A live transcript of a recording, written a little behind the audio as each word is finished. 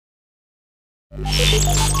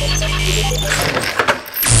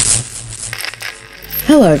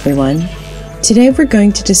Hello everyone. Today we're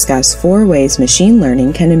going to discuss 4 ways machine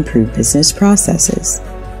learning can improve business processes.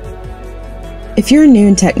 If you're new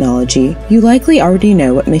in technology, you likely already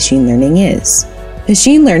know what machine learning is.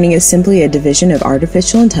 Machine learning is simply a division of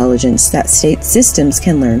artificial intelligence that states systems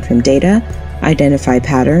can learn from data, identify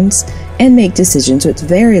patterns, and make decisions with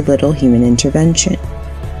very little human intervention.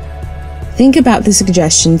 Think about the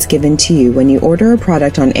suggestions given to you when you order a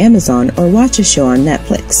product on Amazon or watch a show on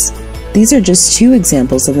Netflix. These are just 2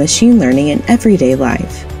 examples of machine learning in everyday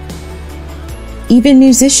life. Even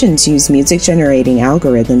musicians use music-generating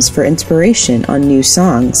algorithms for inspiration on new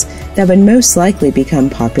songs that would most likely become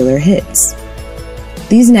popular hits.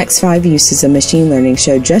 These next 5 uses of machine learning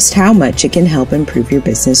show just how much it can help improve your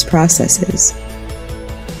business processes.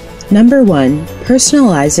 Number 1.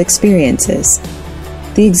 Personalized experiences.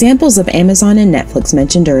 The examples of Amazon and Netflix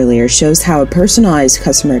mentioned earlier shows how a personalized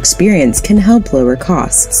customer experience can help lower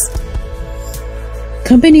costs.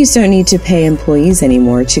 Companies don't need to pay employees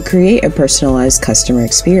anymore to create a personalized customer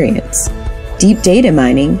experience. Deep data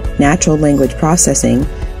mining, natural language processing,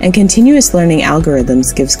 and continuous learning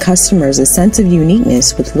algorithms gives customers a sense of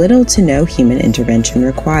uniqueness with little to no human intervention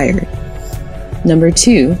required. Number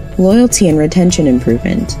 2. Loyalty and retention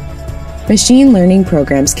improvement. Machine learning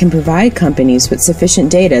programs can provide companies with sufficient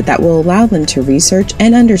data that will allow them to research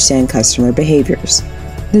and understand customer behaviors.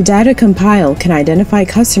 The data compiled can identify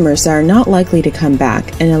customers that are not likely to come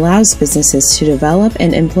back and allows businesses to develop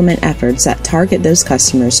and implement efforts that target those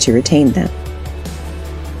customers to retain them.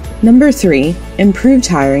 Number 3. Improved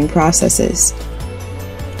hiring processes.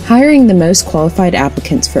 Hiring the most qualified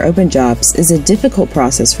applicants for open jobs is a difficult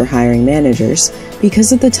process for hiring managers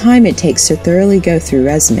because of the time it takes to thoroughly go through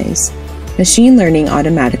resumes. Machine learning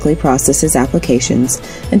automatically processes applications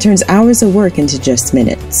and turns hours of work into just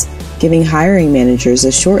minutes, giving hiring managers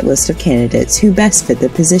a short list of candidates who best fit the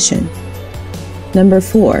position. Number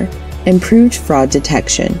 4. Improved fraud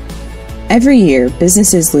detection. Every year,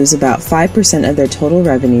 businesses lose about 5% of their total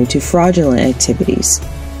revenue to fraudulent activities.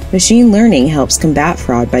 Machine learning helps combat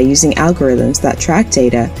fraud by using algorithms that track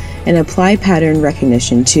data and apply pattern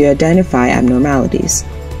recognition to identify abnormalities.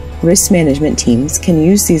 Risk management teams can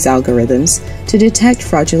use these algorithms to detect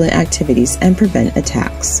fraudulent activities and prevent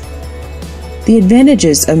attacks. The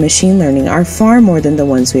advantages of machine learning are far more than the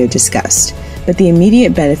ones we have discussed, but the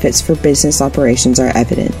immediate benefits for business operations are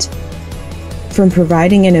evident. From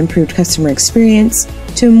providing an improved customer experience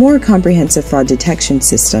to a more comprehensive fraud detection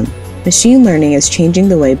system, machine learning is changing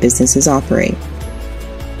the way businesses operate.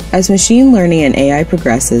 As machine learning and AI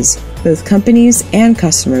progresses, both companies and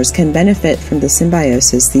customers can benefit from the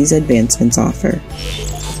symbiosis these advancements offer.